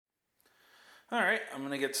All right, I'm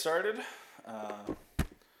going to get started.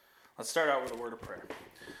 Let's start out with a word of prayer.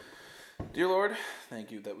 Dear Lord, thank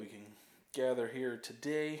you that we can gather here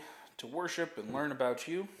today to worship and learn about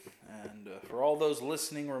you. And for all those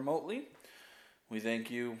listening remotely, we thank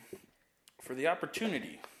you for the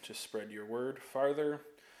opportunity to spread your word farther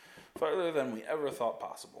than we ever thought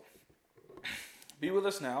possible. Be with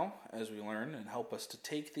us now as we learn and help us to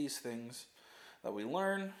take these things that we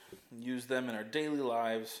learn and use them in our daily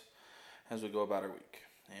lives as we go about our week.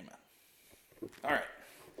 Amen. All right.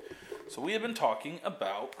 So we have been talking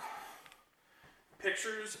about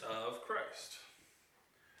pictures of Christ.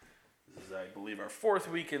 This is, I believe, our fourth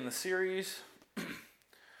week in the series.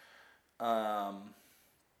 And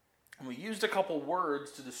we used a couple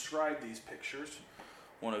words to describe these pictures.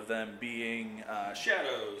 One of them being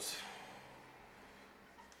shadows.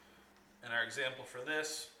 And our example for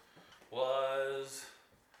this was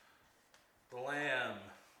the lamb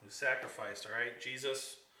who sacrificed, all right?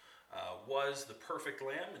 Jesus was the perfect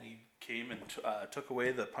lamb, and he came and took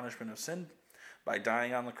away the punishment of sin by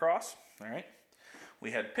dying on the cross, all right? We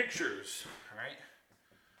had pictures, all right?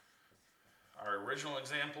 Our original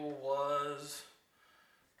example was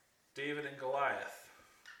David and Goliath,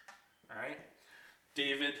 all right?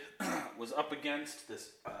 David was up against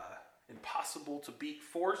this impossible to beat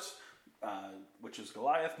force, which is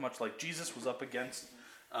Goliath, much like Jesus was up against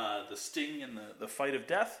the sting and the fight of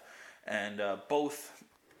death. And both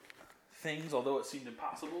things, although it seemed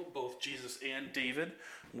impossible, both Jesus and David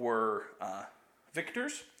were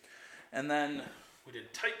victors. And then we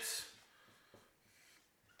did types.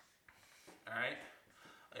 All right.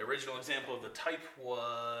 The original example of the type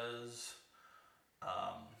was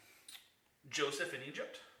Joseph in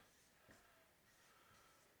Egypt.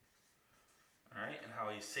 All right, and how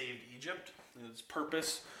he saved Egypt. His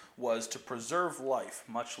purpose was to preserve life,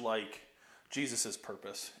 much like Jesus'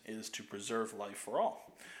 purpose is to preserve life for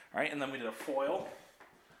all. All right, and then we did a foil.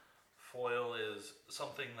 Foil is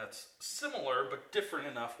something that's similar but different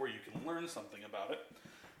enough where you can learn something about it.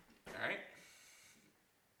 All right,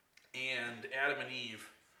 and Adam and Eve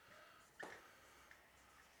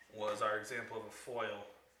was our example of a foil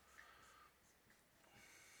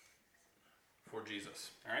for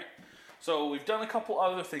Jesus. All right. So we've done a couple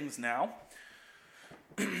other things now.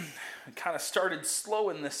 We kind of started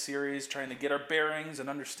slow in this series, trying to get our bearings and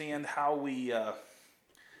understand how we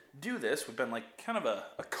do this. We've been like kind of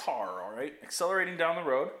a car, all right? Accelerating down the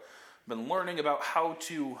road. We've been learning about how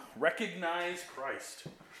to recognize Christ,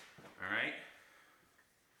 all right?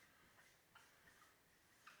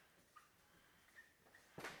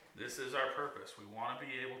 This is our purpose. We want to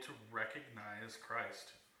be able to recognize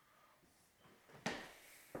Christ.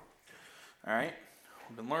 All right,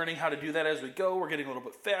 we've been learning how to do that as we go. We're getting a little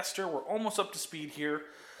bit faster. We're almost up to speed here.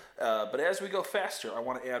 But as we go faster, I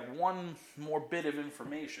want to add one more bit of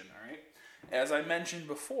information, all right? As I mentioned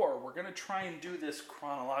before, we're going to try and do this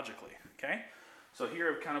chronologically, okay? So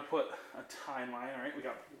here I've kind of put a timeline, all right? We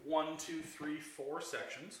got 1, 2, 3, 4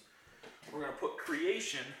 sections. We're going to put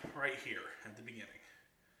creation right here at the beginning.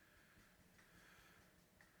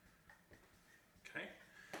 Okay?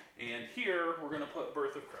 And here we're going to put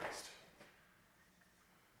birth of Christ.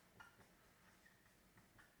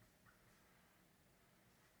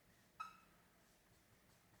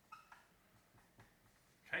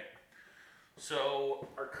 So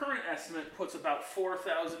our current estimate puts about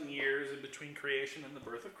 4,000 years in between creation and the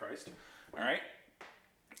birth of Christ. All right?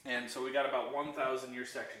 And so we got about 1,000-year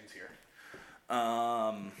sections here.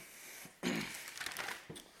 Let's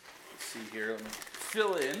see here. Let me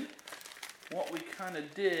fill in what we kind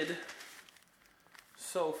of did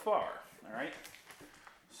so far. All right?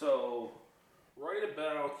 So right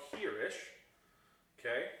about here-ish,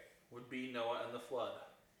 okay, would be Noah and the flood.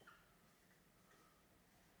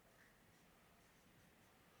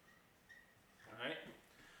 Right?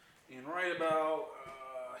 And right about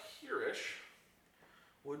here-ish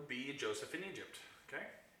would be Joseph in Egypt. Okay?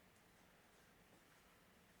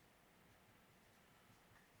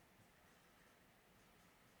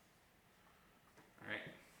 All right.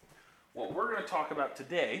 What we're going to talk about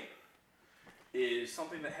today is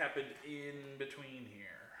something that happened in between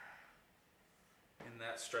here, in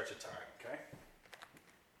that stretch of time. Okay?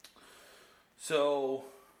 So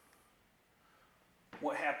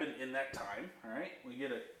what happened in that time, all right? We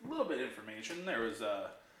get a little bit of information. There was a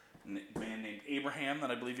man named Abraham that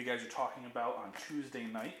I believe you guys are talking about on Tuesday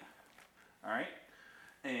night, all right?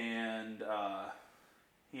 And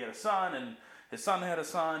he had a son, and his son had a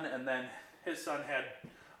son, and then his son had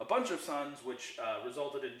a bunch of sons, which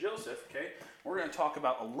resulted in Joseph, okay? We're going to talk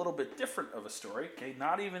about a little bit different of a story, okay?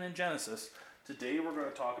 Not even in Genesis. Today we're going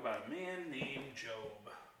to talk about a man named Job.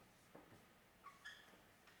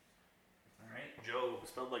 Job,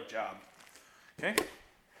 spelled like job. Okay?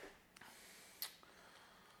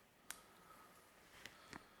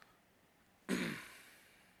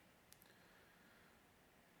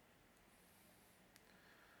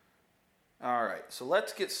 All right, so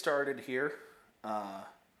let's get started here.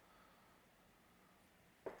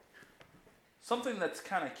 Something that's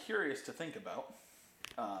kind of curious to think about.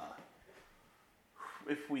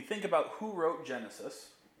 If we think about who wrote Genesis,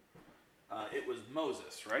 it was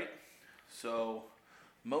Moses, right? So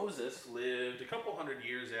Moses lived a couple hundred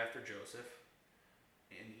years after Joseph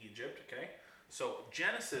in Egypt, okay? So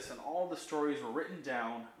Genesis and all the stories were written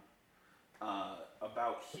down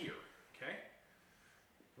about here, okay?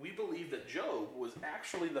 We believe that Job was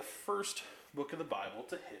actually the first book of the Bible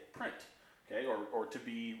to hit print, okay, or to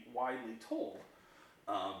be widely told,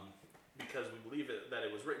 because we believe that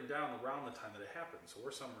it was written down around the time that it happened. So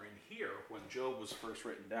we're somewhere in here when Job was first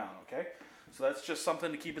written down, okay? So that's just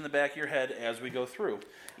something to keep in the back of your head as we go through.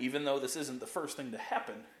 Even though this isn't the first thing to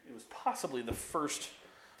happen, it was possibly the first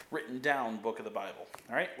written down book of the Bible.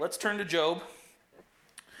 All right, let's turn to Job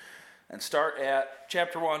and start at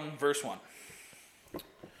chapter 1, verse 1.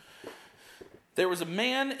 There was a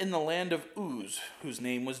man in the land of Uz, whose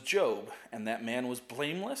name was Job, and that man was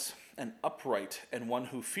blameless and upright, and one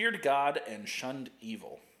who feared God and shunned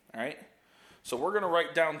evil. All right? So we're going to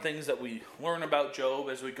write down things that we learn about Job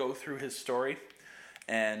as we go through his story.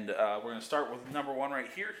 And we're going to start with number 1 right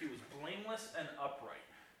here. He was blameless and upright.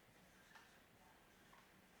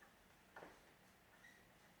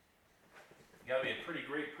 You got to be a pretty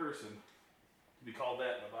great person to be called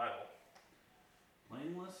that in the Bible.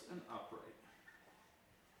 Blameless and upright.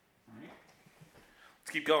 All right.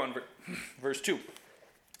 Let's keep going. Verse 2.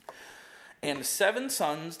 And 7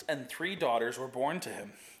 sons and 3 daughters were born to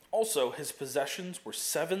him. Also, his possessions were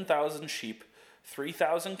 7,000 sheep,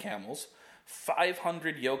 3,000 camels,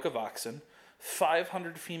 500 yoke of oxen,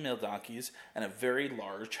 500 female donkeys, and a very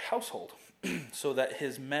large household, so that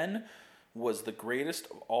his men was the greatest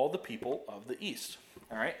of all the people of the East.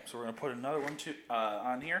 All right, so we're going to put another one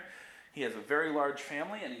on here. He has a very large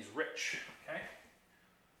family, and he's rich. Okay,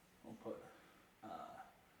 we'll put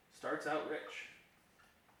starts out rich.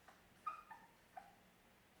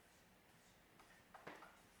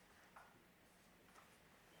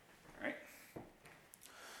 All right.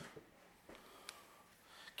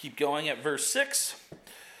 Keep going at verse 6.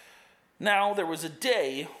 Now there was a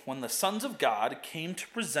day when the sons of God came to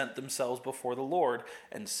present themselves before the Lord,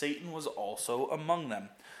 and Satan was also among them.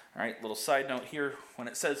 All right, little side note here. When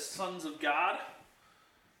it says sons of God,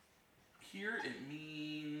 here it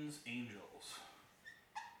means angels.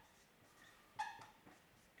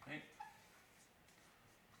 Okay.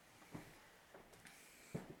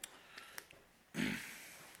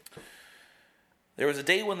 There was a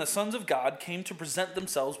day when the sons of God came to present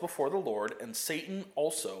themselves before the Lord, and Satan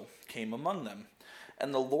also came among them.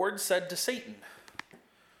 And the Lord said to Satan,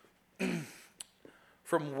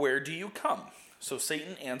 "From where do you come?" So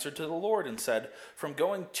Satan answered to the Lord and said, "From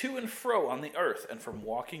going to and fro on the earth, and from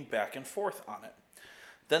walking back and forth on it."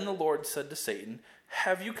 Then the Lord said to Satan,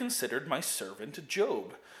 "Have you considered my servant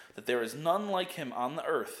Job, that there is none like him on the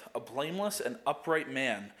earth, a blameless and upright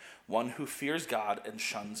man, one who fears God and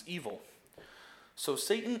shuns evil?" So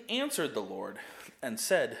Satan answered the Lord and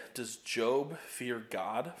said, "Does Job fear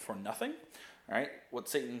God for nothing?" All right, what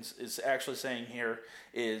Satan is actually saying here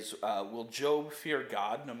is, will Job fear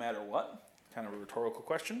God no matter what? Kind of a rhetorical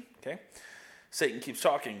question, okay? Satan keeps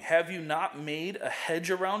talking. "Have you not made a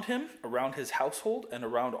hedge around him, around his household, and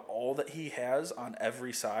around all that he has on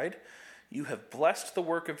every side? You have blessed the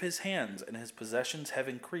work of his hands, and his possessions have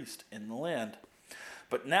increased in the land.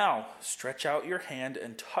 But now stretch out your hand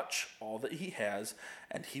and touch all that he has,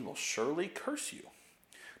 and he will surely curse you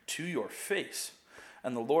to your face."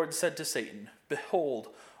 And the Lord said to Satan,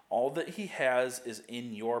 "Behold, all that he has is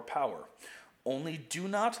in your power. Only do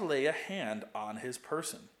not lay a hand on his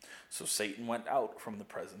person." So Satan went out from the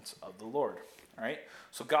presence of the Lord. All right?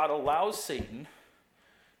 So God allows Satan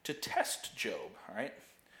to test Job. All right?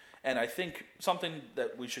 And I think something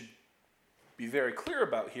that we should be very clear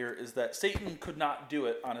about here is that Satan could not do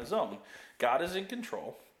it on his own. God is in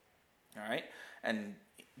control. All right? And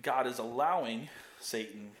God is allowing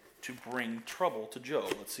Satan to bring trouble to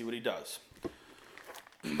Job. Let's see what he does.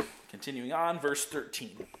 Continuing on, verse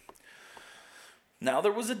 13. Now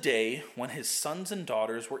there was a day when his sons and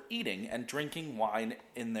daughters were eating and drinking wine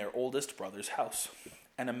in their oldest brother's house.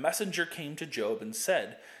 And a messenger came to Job and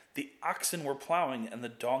said, "The oxen were plowing and the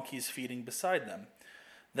donkeys feeding beside them.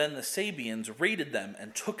 Then the Sabeans raided them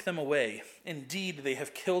and took them away. Indeed, they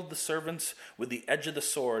have killed the servants with the edge of the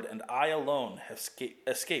sword, and I alone have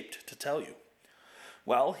escaped to tell you."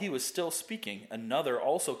 While he was still speaking, another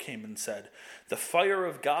also came and said, "The fire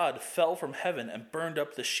of God fell from heaven and burned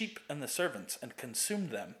up the sheep and the servants and consumed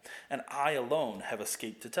them, and I alone have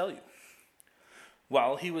escaped to tell you."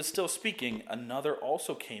 While he was still speaking, another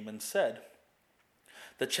also came and said,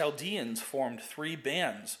 "The Chaldeans formed 3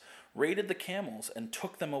 bands, raided the camels, and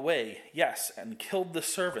took them away, yes, and killed the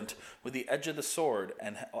servant with the edge of the sword,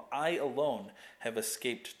 and I alone have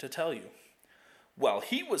escaped to tell you." While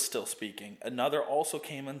he was still speaking, another also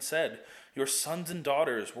came and said, "Your sons and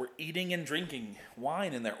daughters were eating and drinking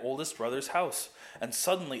wine in their oldest brother's house, and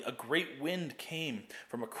suddenly a great wind came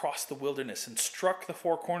from across the wilderness and struck the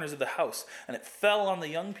 4 corners of the house, and it fell on the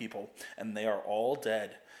young people, and they are all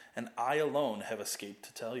dead, and I alone have escaped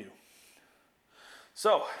to tell you."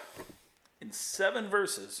 So, in 7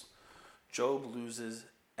 verses, Job loses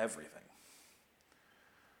everything.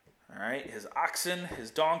 All right, his oxen,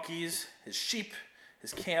 his donkeys, his sheep,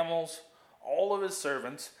 his camels, all of his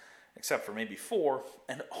servants, except for maybe 4,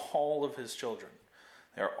 and all of his children.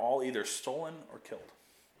 They are all either stolen or killed.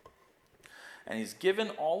 And he's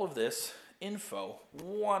given all of this info,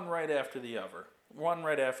 one right after the other.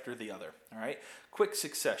 All right, quick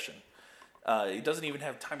succession. He doesn't even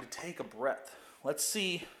have time to take a breath. Let's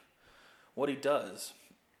see what he does.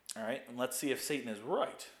 All right, and let's see if Satan is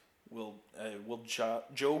right. Will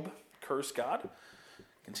Job curse God?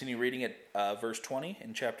 Continue reading at verse 20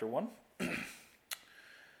 in chapter 1.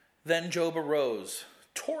 Then Job arose,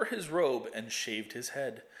 tore his robe, and shaved his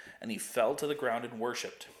head, and he fell to the ground and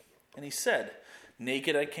worshipped. And he said,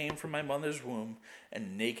 "Naked I came from my mother's womb,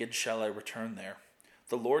 and naked shall I return there.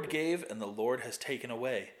 The Lord gave, and the Lord has taken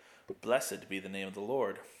away. Blessed be the name of the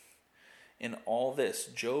Lord." In all this,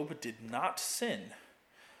 Job did not sin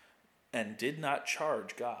and did not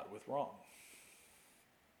charge God with wrong.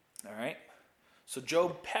 All right? So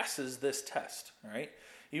Job passes this test, all right?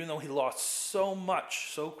 Even though he lost so much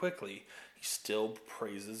so quickly, he still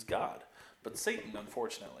praises God. But Satan,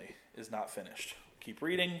 unfortunately, is not finished. Keep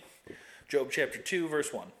reading. Job chapter 2,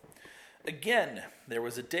 verse 1. "Again, there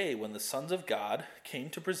was a day when the sons of God came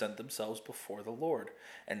to present themselves before the Lord,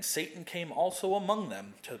 and Satan came also among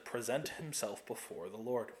them to present himself before the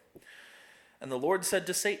Lord. And the Lord said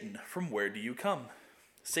to Satan, 'From where do you come?'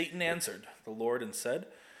 Satan answered the Lord and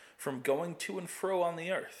said, 'From going to and fro on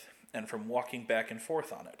the earth, and from walking back and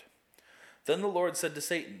forth on it.' Then the Lord said to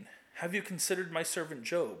Satan, 'Have you considered my servant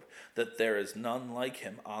Job, that there is none like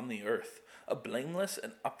him on the earth, a blameless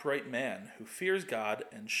and upright man who fears God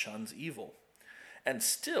and shuns evil? And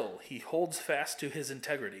still he holds fast to his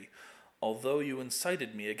integrity, although you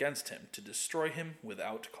incited me against him to destroy him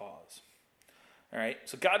without cause.'" All right,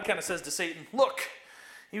 so God kind of says to Satan, look,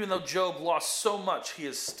 even though Job lost so much, he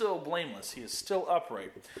is still blameless. He is still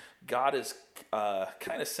upright. God is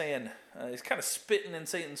kind of saying, he's kind of spitting in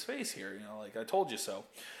Satan's face here, like, I told you so.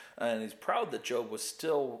 And he's proud that Job was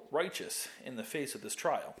still righteous in the face of this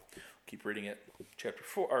trial. Keep reading it, chapter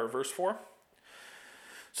 4, or verse 4.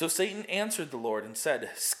 "So Satan answered the Lord and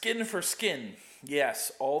said, 'Skin for skin,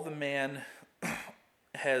 yes, all the man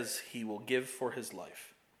has he will give for his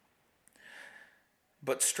life.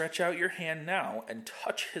 But stretch out your hand now and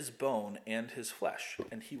touch his bone and his flesh,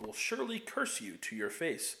 and he will surely curse you to your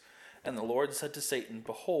face.' And the Lord said to Satan,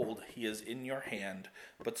 'Behold, he is in your hand,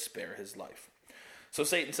 but spare his life.'" So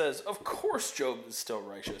Satan says, of course Job is still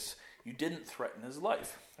righteous. You didn't threaten his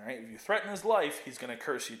life. All right, if you threaten his life, he's going to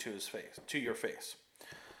curse you to your face.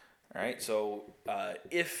 All right, so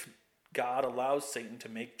if God allows Satan to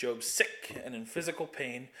make Job sick and in physical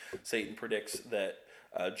pain, Satan predicts that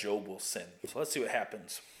Job will sin. So let's see what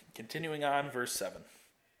happens. Continuing on, verse 7.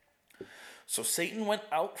 "So Satan went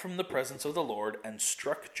out from the presence of the Lord and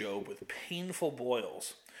struck Job with painful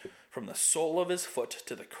boils from the sole of his foot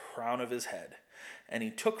to the crown of his head. And he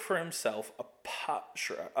took for himself a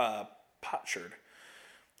potsherd,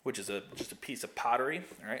 which is just a piece of pottery,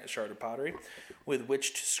 all right, a shard of pottery, with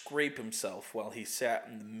which to scrape himself while he sat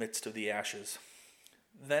in the midst of the ashes.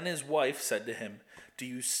 Then his wife said to him, 'Do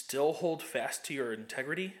you still hold fast to your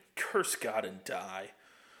integrity? Curse God and die.'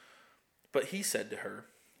 But he said to her,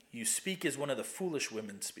 'You speak as one of the foolish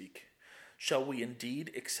women speak. Shall we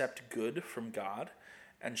indeed accept good from God,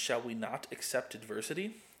 and shall we not accept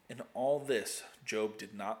adversity?' In all this, Job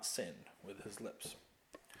did not sin with his lips."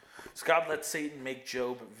 So God lets Satan make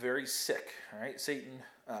Job very sick. All right, Satan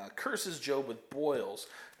curses Job with boils.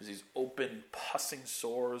 There's these open, pussing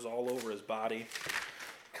sores all over his body.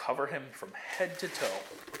 Cover him from head to toe.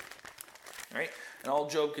 All right, and all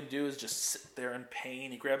Job can do is just sit there in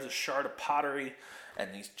pain. He grabs a shard of pottery,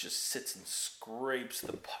 and he just sits and scrapes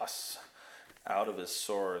the pus out of his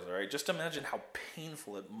sores. All right, just imagine how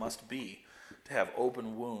painful it must be to have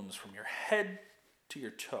open wounds from your head to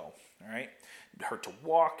your toe. All right? It hurt to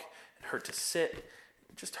walk. It hurt to sit.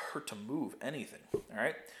 It just hurt to move anything. All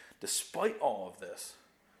right? Despite all of this,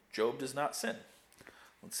 Job does not sin.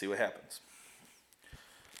 Let's see what happens.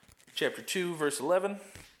 Chapter 2, verse 11.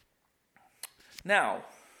 Now,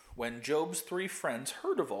 when Job's 3 friends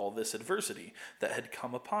heard of all this adversity that had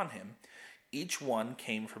come upon him, each one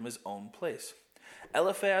came from his own place.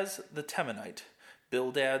 Eliphaz the Temanite,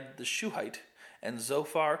 Bildad the Shuhite, and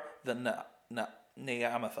Zophar the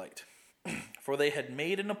Naamathite. For they had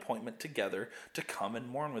made an appointment together to come and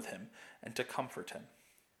mourn with him, and to comfort him.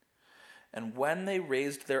 And when they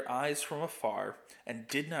raised their eyes from afar, and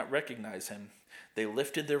did not recognize him, they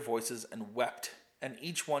lifted their voices and wept, and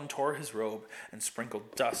each one tore his robe, and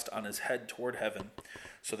sprinkled dust on his head toward heaven.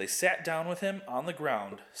 So they sat down with him on the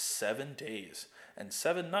ground 7 days and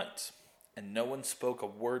 7 nights, and no one spoke a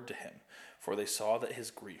word to him, for they saw that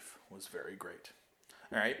his grief was very great.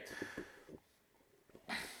 All right.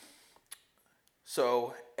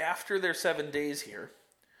 So after their 7 days here,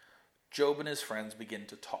 Job and his friends begin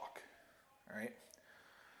to talk. All right.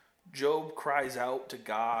 Job cries out to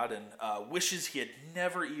God and wishes he had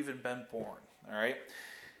never even been born. All right.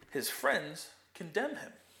 His friends condemn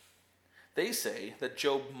him. They say that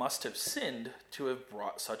Job must have sinned to have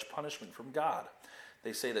brought such punishment from God.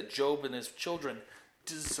 They say that Job and his children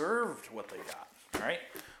deserved what they got. All right.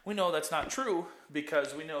 We know that's not true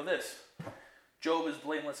because we know this. Job is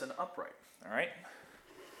blameless and upright. All right.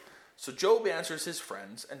 So Job answers his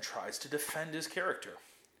friends and tries to defend his character.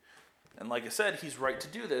 And like I said, he's right to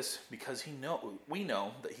do this because we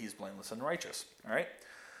know that he's blameless and righteous. All right.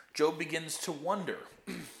 Job begins to wonder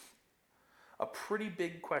a pretty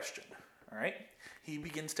big question. All right. He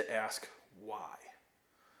begins to ask why.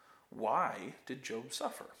 Why did Job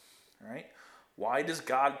suffer? All right. Why does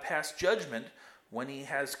God pass judgment when he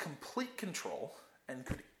has complete control and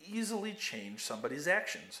could easily change somebody's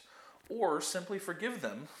actions or simply forgive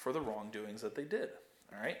them for the wrongdoings that they did?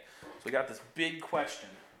 All right. So we got this big question.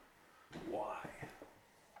 Why?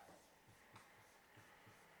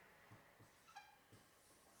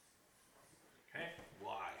 Okay.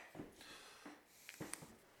 Why?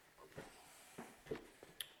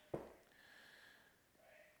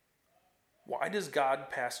 Why does God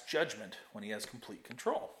pass judgment when he has complete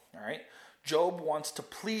control? All right. Job wants to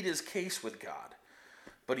plead his case with God,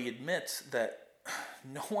 but he admits that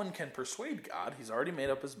no one can persuade God. He's already made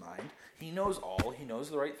up his mind. He knows all. He knows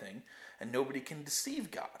the right thing, and nobody can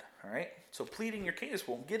deceive God. All right. So pleading your case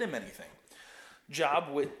won't get him anything. Job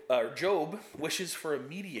wishes for a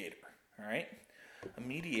mediator. All right. A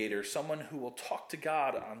mediator, someone who will talk to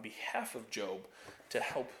God on behalf of Job to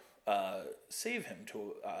help save him,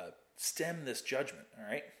 to stem this judgment. All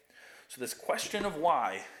right. So this question of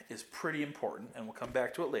why is pretty important, and we'll come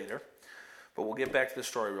back to it later. But we'll get back to the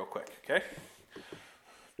story real quick. Okay.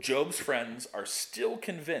 Job's friends are still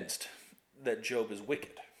convinced that Job is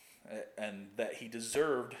wicked and that he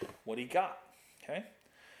deserved what he got. Okay?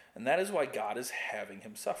 And that is why God is having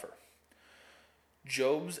him suffer.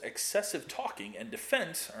 Job's excessive talking and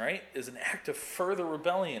defense, all right, is an act of further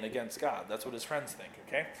rebellion against God. That's what his friends think,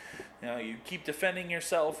 okay? You know, you keep defending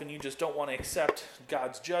yourself and you just don't want to accept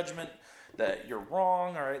God's judgment, that you're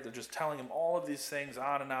wrong, all right? They're just telling him all of these things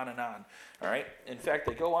on and on and on, all right? In fact,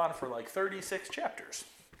 they go on for like 36 chapters,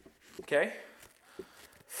 okay?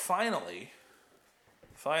 Finally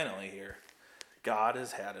here, God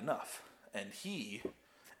has had enough, and he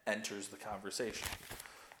enters the conversation.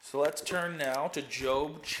 So let's turn now to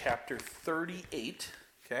Job chapter 38,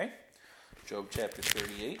 okay? Job chapter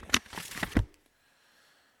 38.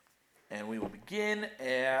 And we will begin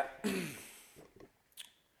at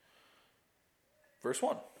verse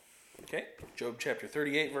 1, okay? Job chapter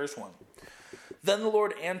 38, verse 1. Then the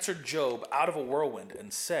Lord answered Job out of a whirlwind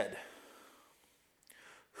and said,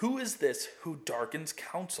 "Who is this who darkens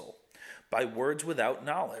counsel by words without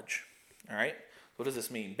knowledge?" All right? What does this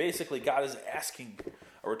mean? Basically, God is asking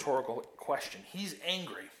a rhetorical question. He's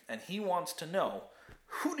angry, and he wants to know,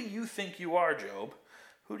 who do you think you are, Job?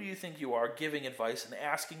 Who do you think you are giving advice and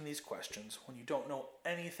asking these questions when you don't know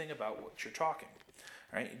anything about what you're talking?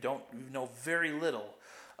 All right? You know very little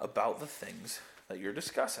about the things that you're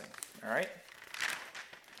discussing. All right?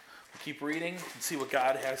 We'll keep reading and see what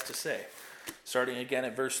God has to say. Starting again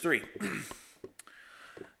at verse 3.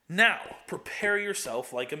 Now, prepare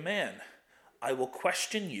yourself like a man. I will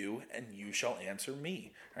question you, and you shall answer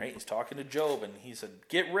me. All right? He's talking to Job, and he said,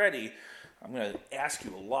 get ready. I'm going to ask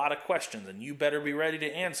you a lot of questions, and you better be ready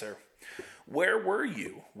to answer. Where were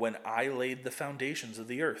you when I laid the foundations of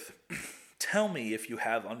the earth? Tell me if you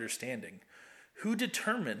have understanding. Who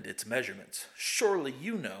determined its measurements? Surely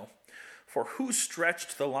you know. For who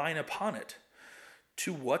stretched the line upon it?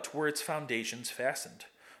 To what were its foundations fastened?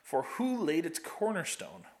 For who laid its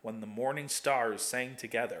cornerstone when the morning stars sang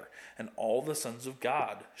together, and all the sons of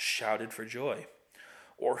God shouted for joy?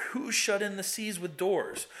 Or who shut in the seas with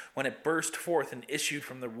doors, when it burst forth and issued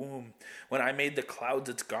from the womb? When I made the clouds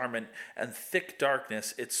its garment, and thick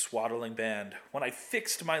darkness its swaddling band? When I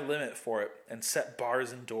fixed my limit for it, and set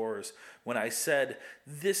bars and doors? When I said,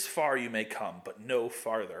 this far you may come, but no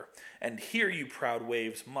farther, and here you proud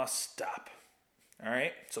waves must stop. All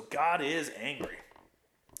right, so God is angry.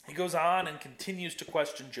 He goes on and continues to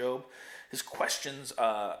question Job. His questions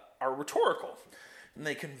are rhetorical, and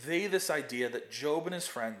they convey this idea that Job and his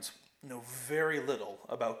friends know very little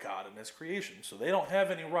about God and his creation, so they don't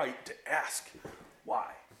have any right to ask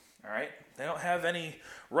why. All right, they don't have any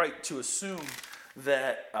right to assume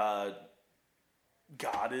that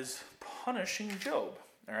God is punishing Job.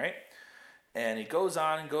 All right, and he goes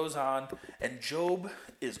on, and Job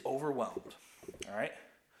is overwhelmed. All right.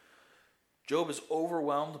 Job is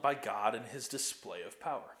overwhelmed by God and his display of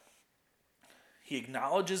power. He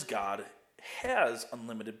acknowledges God has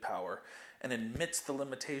unlimited power and admits the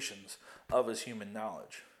limitations of his human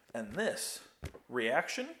knowledge. And this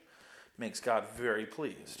reaction makes God very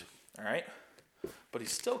pleased. All right? But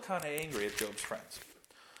he's still kind of angry at Job's friends.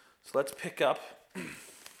 So let's pick up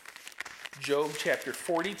Job chapter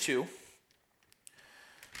 42,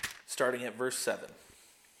 starting at verse 7.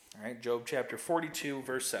 All right, Job chapter 42,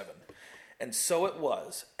 verse 7. And so it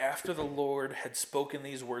was, after the Lord had spoken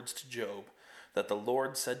these words to Job, that the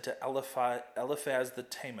Lord said to Eliphaz the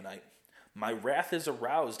Temanite, my wrath is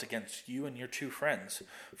aroused against you and your two friends,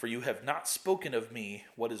 for you have not spoken of me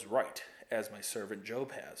what is right, as my servant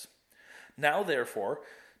Job has. Now therefore,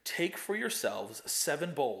 take for yourselves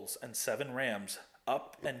 7 bulls and 7 rams,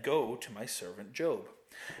 up and go to my servant Job,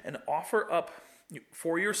 and offer up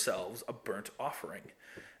for yourselves a burnt offering,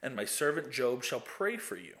 and my servant Job shall pray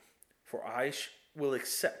for you. For I will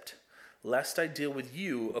accept, lest I deal with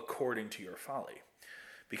you according to your folly,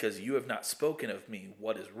 because you have not spoken of me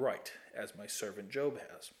what is right, as my servant Job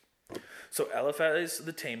has. So Eliphaz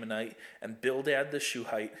the Temanite, and Bildad the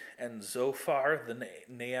Shuhite, and Zophar the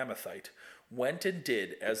Naamathite went and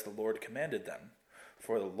did as the Lord commanded them,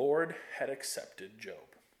 for the Lord had accepted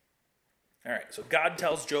Job. All right, so God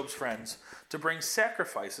tells Job's friends to bring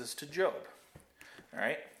sacrifices to Job. All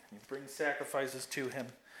right, he brings sacrifices to him.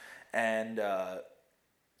 And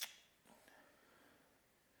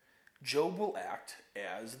Job will act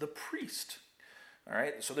as the priest. All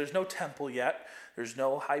right, so there's no temple yet. There's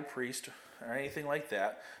no high priest or anything like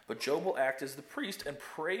that. But Job will act as the priest and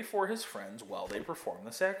pray for his friends while they perform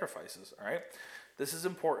the sacrifices. All right, this is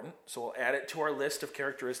important. So we'll add it to our list of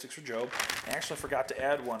characteristics for Job. I actually forgot to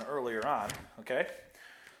add one earlier on. Okay,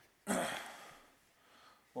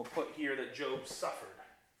 we'll put here that Job suffered.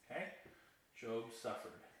 Okay, Job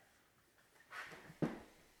suffered.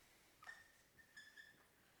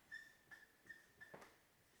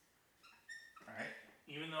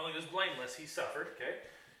 Even though he was blameless, he suffered, okay?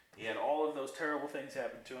 He had all of those terrible things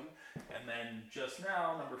happen to him. And then just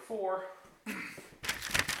now, number 4,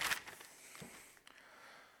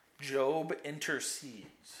 Job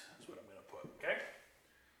intercedes. That's what I'm going to put, okay?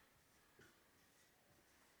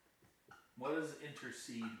 What does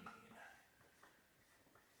intercede mean?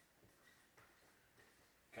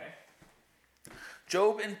 Okay.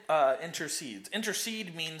 Job intercedes.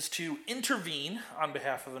 Intercede means to intervene on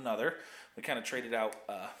behalf of another. We kind of traded out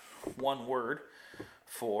one word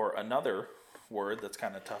for another word that's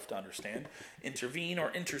kind of tough to understand. Intervene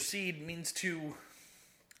or intercede means to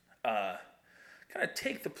kind of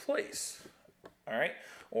take the place, all right?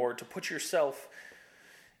 Or to put yourself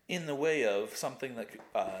in the way of something that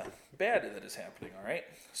bad that is happening, all right?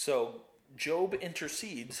 So Job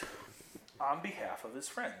intercedes on behalf of his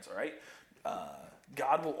friends, all right?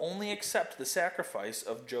 God will only accept the sacrifice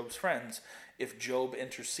of Job's friends if Job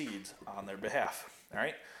intercedes on their behalf. All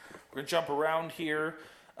right? We're going to jump around here,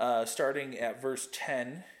 starting at verse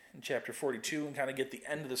 10 in chapter 42, and kind of get the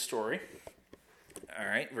end of the story. All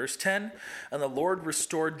right, verse 10, and the Lord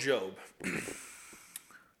restored Job.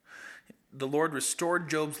 The Lord restored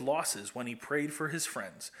Job's losses when he prayed for his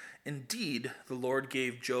friends. Indeed, the Lord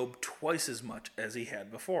gave Job twice as much as he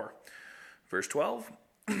had before. Verse 12,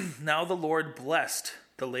 now the Lord blessed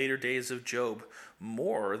the later days of Job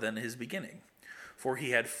more than his beginning. For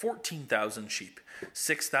he had 14,000 sheep,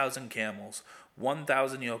 6,000 camels,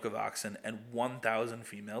 1,000 yoke of oxen, and 1,000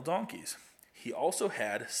 female donkeys. He also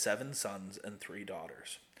had 7 sons and 3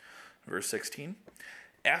 daughters. Verse 16,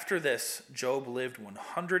 after this, Job lived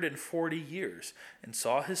 140 years and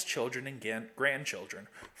saw his children and grandchildren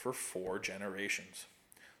for 4 generations.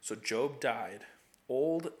 So Job died,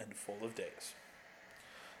 old and full of days.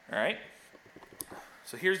 All right?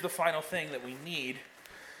 So here's the final thing that we need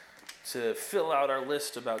to fill out our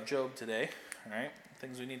list about Job today. All right?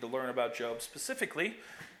 Things we need to learn about Job. Specifically,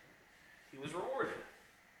 he was rewarded.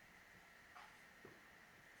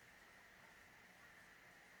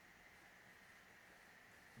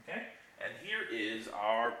 Okay? And here is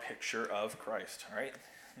our picture of Christ. All right?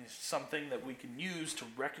 It's something that we can use to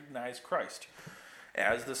recognize Christ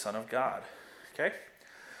as the Son of God. Okay?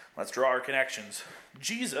 Let's draw our connections.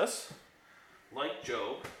 Jesus, like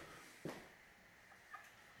Job,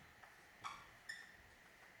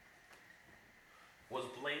 was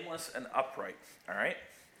blameless and upright. All right?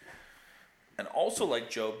 And also like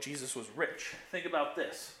Job, Jesus was rich. Think about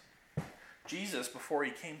this. Jesus, before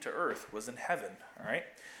he came to earth, was in heaven. All right?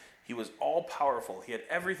 He was all-powerful. He had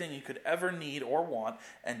everything he could ever need or want,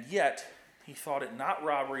 and yet he thought it not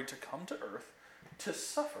robbery to come to earth to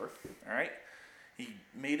suffer. All right? He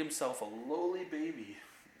made himself a lowly baby,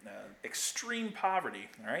 extreme poverty.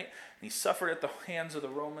 All right? And he suffered at the hands of the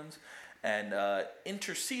Romans and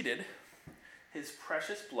interceded his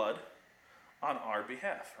precious blood on our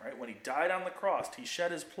behalf. Right? When he died on the cross, he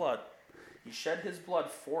shed his blood. He shed his blood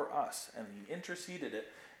for us, and he interceded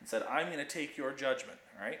it and said, I'm going to take your judgment.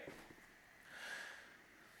 All right?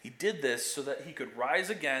 He did this so that he could rise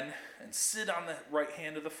again and sit on the right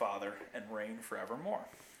hand of the Father and reign forevermore.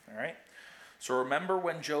 All right? So remember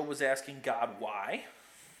when Job was asking God why?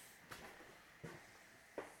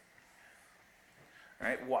 All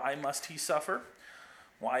right? Why must he suffer?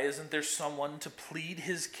 Why isn't there someone to plead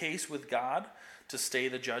his case with God to stay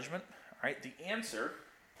the judgment? All right? The answer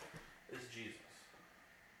is Jesus.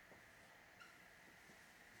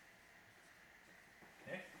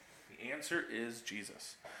 Okay? The answer is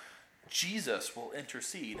Jesus. Jesus will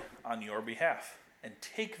intercede on your behalf and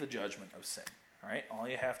take the judgment of sin. All right? All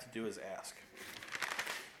you have to do is ask.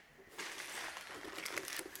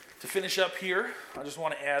 To finish up here, I just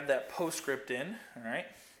want to add that postscript in. All right?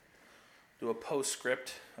 Do a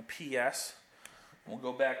postscript, a PS. We'll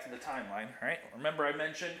go back to the timeline. All right? Remember I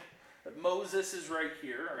mentioned that Moses is right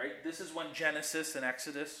here. All right? This is when Genesis and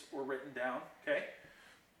Exodus were written down. Okay?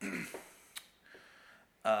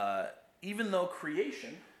 Even though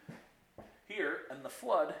creation here and the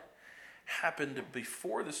flood happened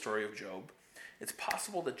before the story of Job, it's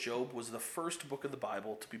possible that Job was the first book of the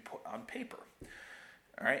Bible to be put on paper.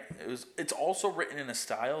 All right? It's also written in a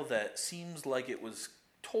style that seems like it was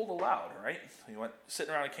told aloud, right? You went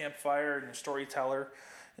sitting around a campfire and your storyteller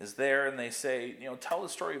is there and they say, tell the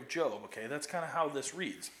story of Job, okay? That's kind of how this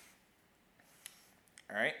reads.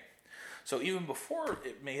 All right? So even before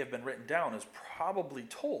it may have been written down, it's probably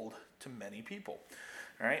told to many people.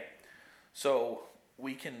 All right? So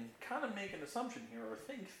we can kind of make an assumption here or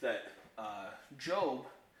think that Job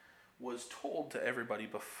was told to everybody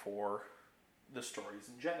before the stories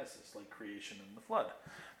in Genesis, like creation and the flood.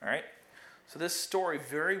 All right? So this story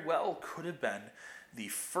very well could have been the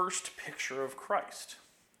first picture of Christ.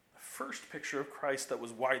 The first picture of Christ that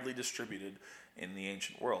was widely distributed in the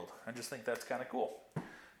ancient world. I just think that's kind of cool.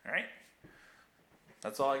 All right?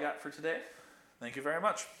 That's all I got for today. Thank you very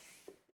much.